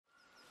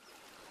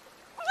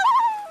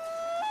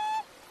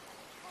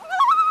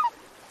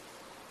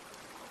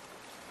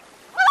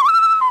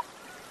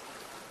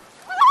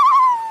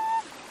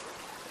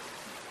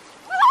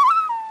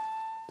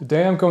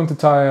Today I'm going to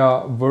tie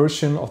a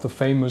version of the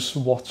famous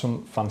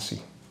Watson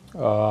Fancy.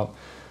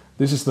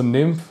 This is the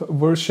Nymph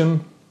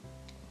version.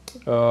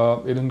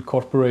 It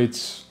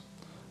incorporates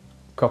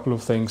a couple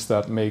of things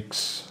that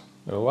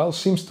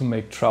seems to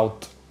make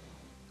trout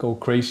go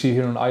crazy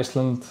here in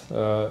Iceland.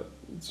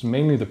 It's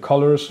mainly the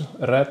colors,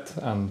 red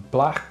and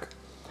black,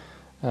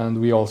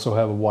 and we also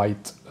have a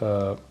white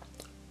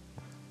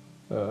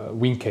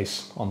wing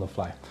case on the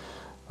fly.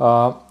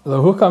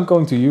 The hook I'm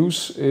going to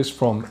use is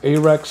from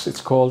Arex.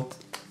 It's called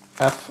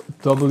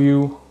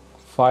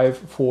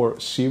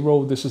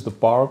FW540. This is the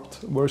barbed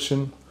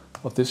version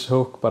of this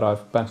hook, but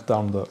I've bent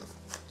down the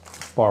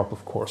barb,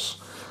 of course.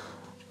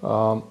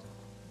 I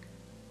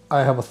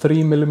have a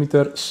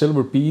 3mm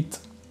silver bead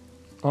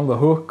on the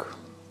hook.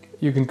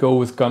 You can go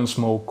with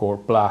Gunsmoke or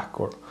black,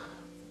 or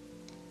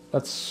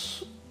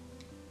that's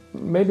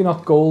maybe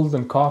not gold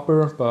and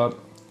copper, but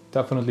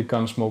definitely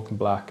Gunsmoke and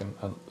black and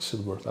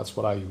silver. That's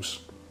what I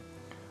use.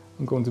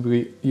 I'm going to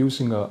be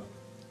using a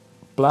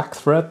black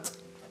thread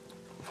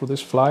for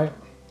this fly.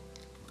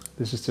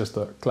 This is just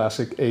a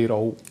classic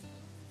 8/0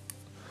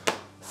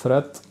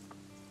 thread.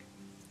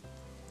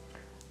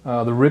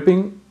 The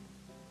ribbing,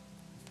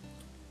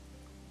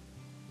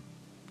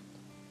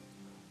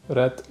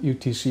 red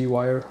UTC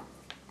wire.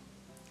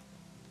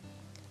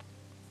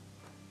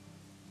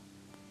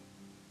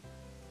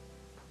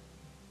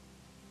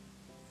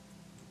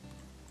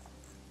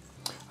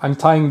 I'm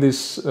tying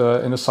this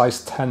in a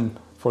size 10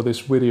 for this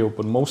video,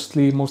 but most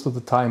of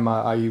the time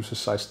I use a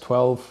size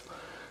 12,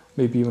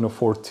 maybe even a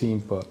 14,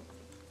 but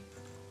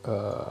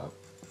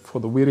for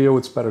the video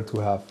it's better to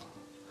have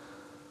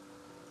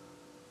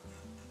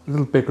a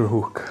little bigger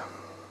hook.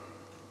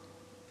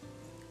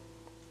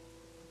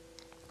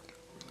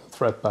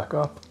 Thread back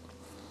up.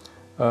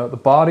 The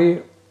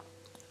body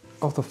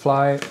of the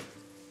fly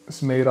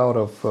is made out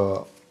of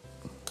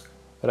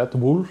red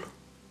wool.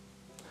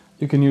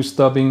 You can use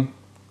dubbing.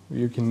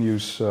 You can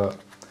use, you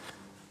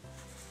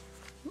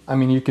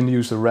can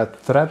use a red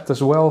thread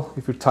as well.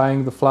 If you're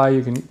tying the fly,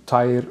 you can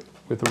tie it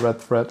with a red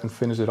thread and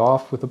finish it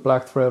off with a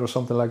black thread or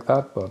something like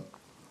that, but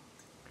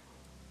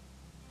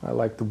I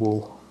like the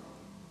wool.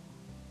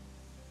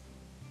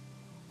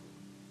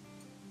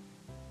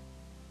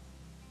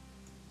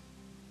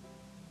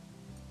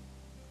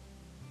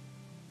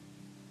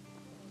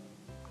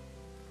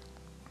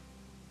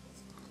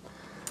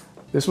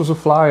 This was a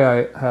fly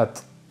I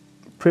had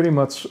pretty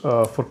much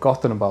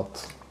forgotten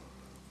about.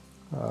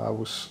 I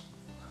was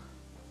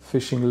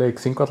fishing Lake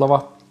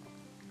Thingvallavatn,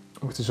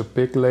 which is a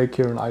big lake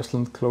here in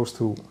Iceland, close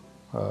to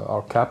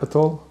our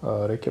capital,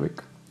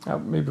 Reykjavik,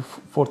 maybe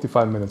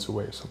 45 minutes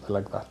away, something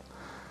like that.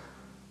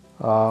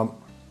 I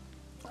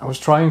was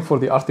trying for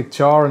the Arctic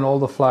Char, and all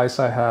the flies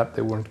I had,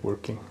 they weren't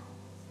working.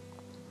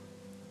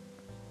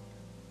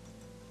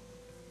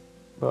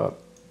 But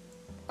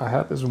I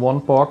had this one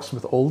box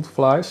with old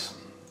flies,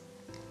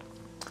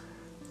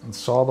 and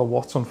saw the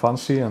Watson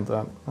Fancy, and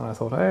I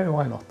thought, hey,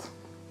 why not?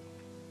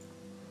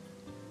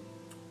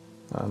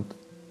 And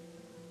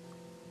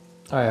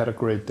I had a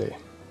great day.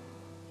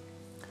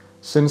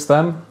 Since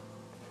then,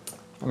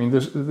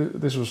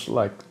 this was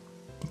like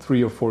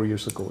 3 or 4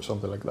 years ago, or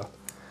something like that.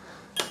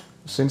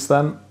 Since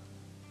then,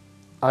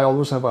 I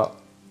always have a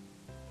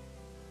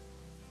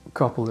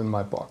couple in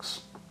my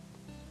box.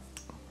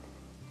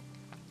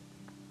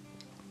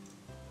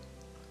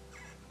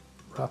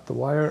 Wrap the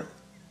wire.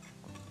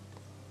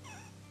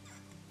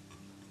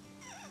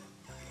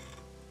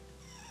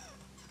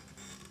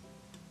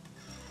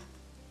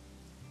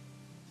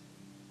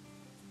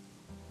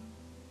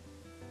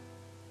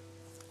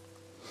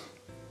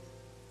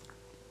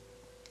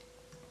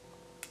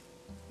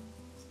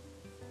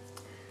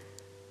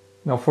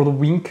 Now for the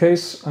wing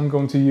case, I'm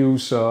going to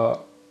use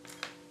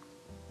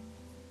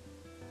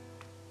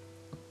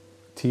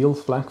teal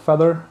flank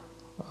feather.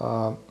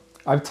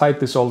 I've tied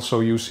this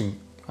also using,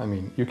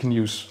 you can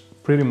use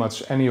pretty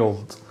much any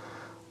old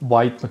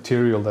white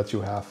material that you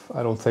have.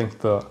 I don't think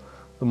the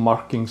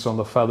markings on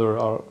the feather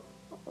are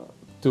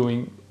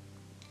doing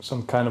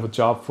some kind of a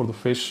job for the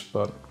fish,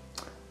 but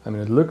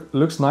it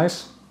looks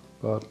nice.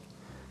 But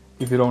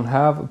if you don't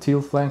have a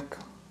teal flank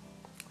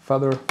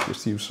feather,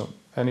 just use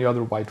any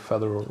other white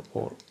feather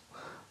or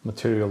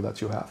material that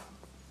you have.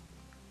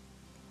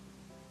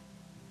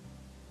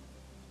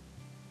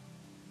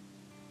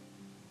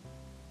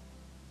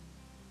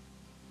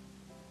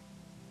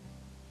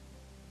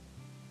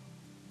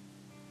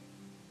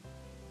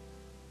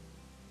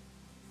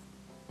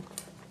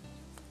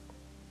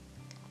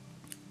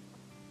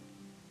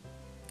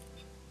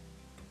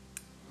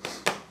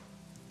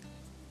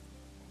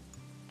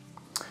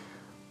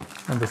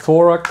 And the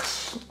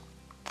thorax,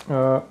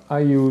 I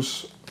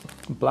use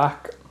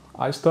black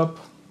ice tub.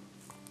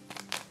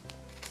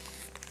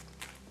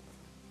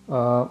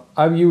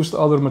 I've used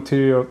other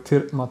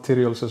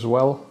materials as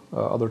well,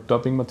 other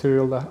dubbing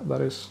material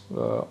that is,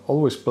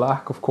 always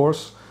black, of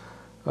course.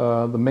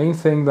 The main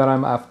thing that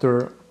I'm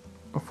after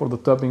for the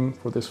dubbing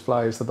for this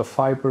fly is that the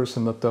fibers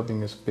in the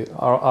dubbing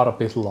are a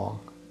bit long.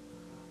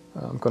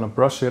 I'm gonna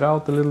brush it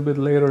out a little bit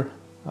later,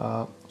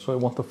 so I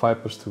want the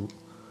fibers to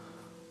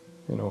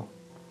you know,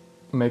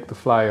 make the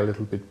fly a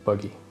little bit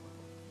buggy.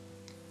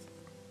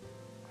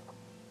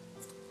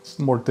 It's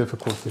more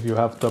difficult if you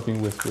have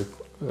dubbing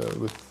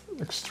with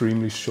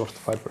extremely short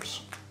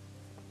fibers.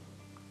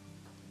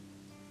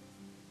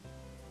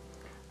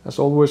 As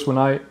always, when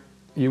I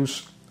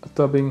use a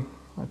dubbing,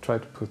 I try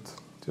to put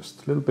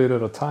just a little bit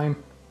at a time.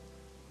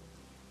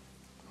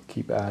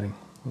 Keep adding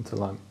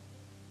until I'm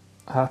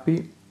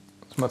happy.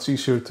 It's much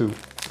easier to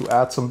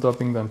add some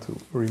dubbing than to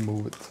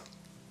remove it.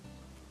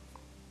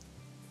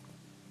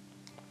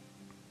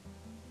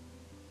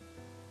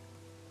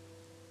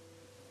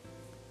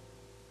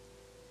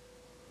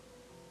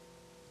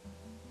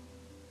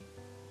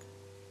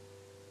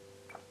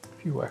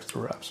 A few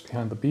extra wraps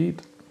behind the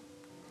bead.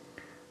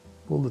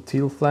 Pull the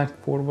tail flank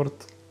forward.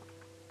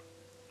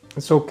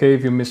 It's okay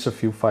if you miss a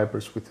few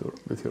fibers with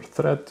your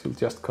thread, you'll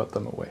just cut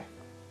them away.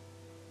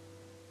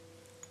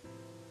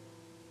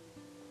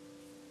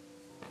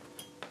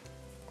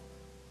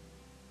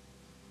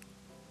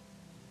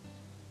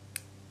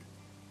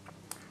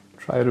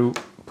 Try to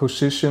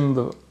position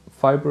the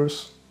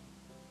fibers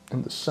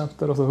in the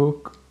center of the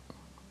hook.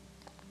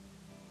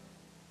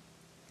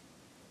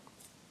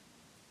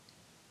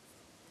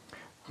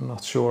 I'm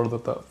not sure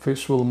that the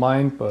fish will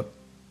mind, but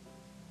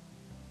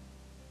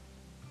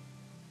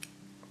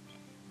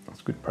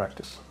it's good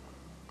practice.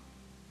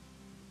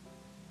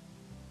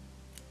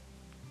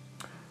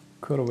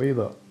 Cut away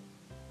the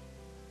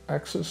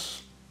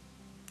excess.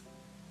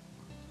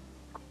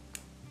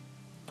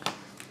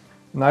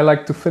 And I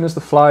like to finish the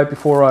fly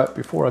before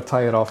I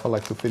tie it off. I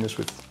like to finish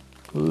with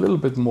a little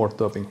bit more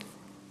dubbing,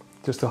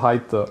 just to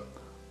hide the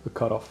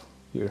cutoff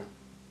here.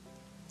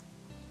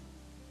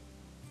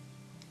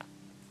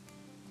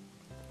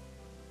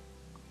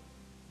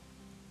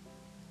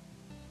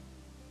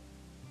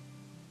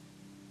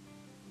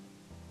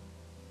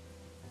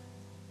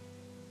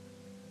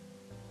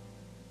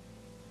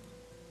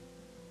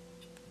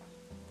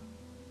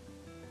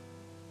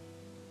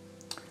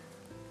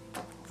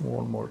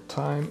 One more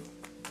time.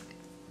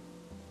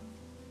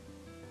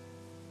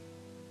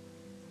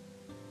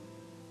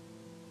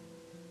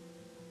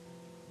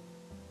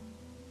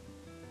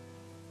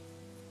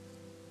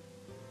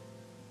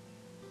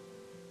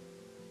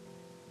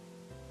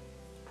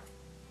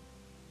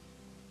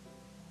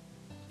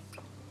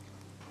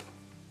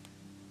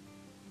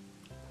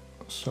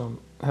 Some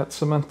head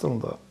cement on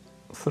the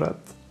thread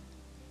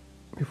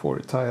before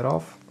you tie it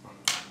off.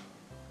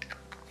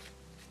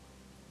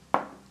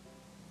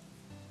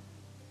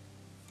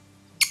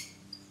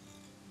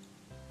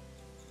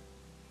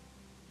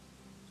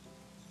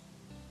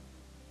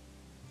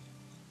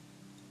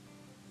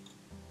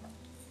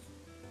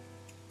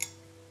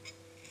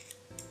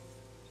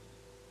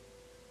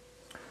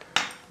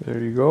 There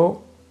you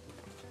go.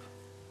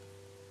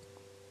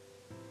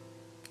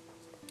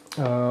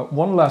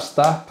 One last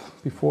step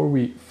before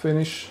we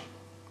finish.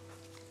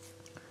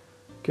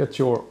 Get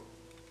your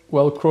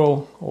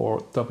Velcro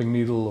or dubbing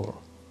needle or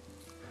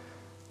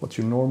what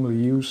you normally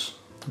use.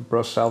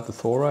 Brush out the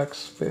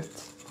thorax bit.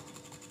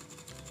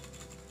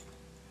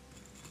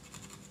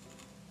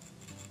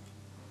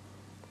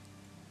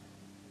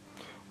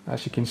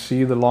 As you can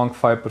see, the long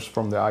fibers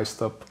from the eye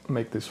stub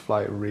make this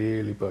fly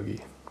really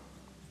buggy.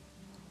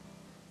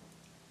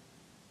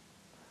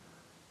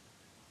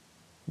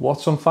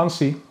 Watch some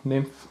Fancy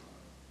Nymph.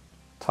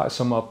 Tie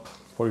some up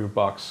for your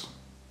box.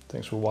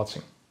 Thanks for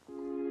watching.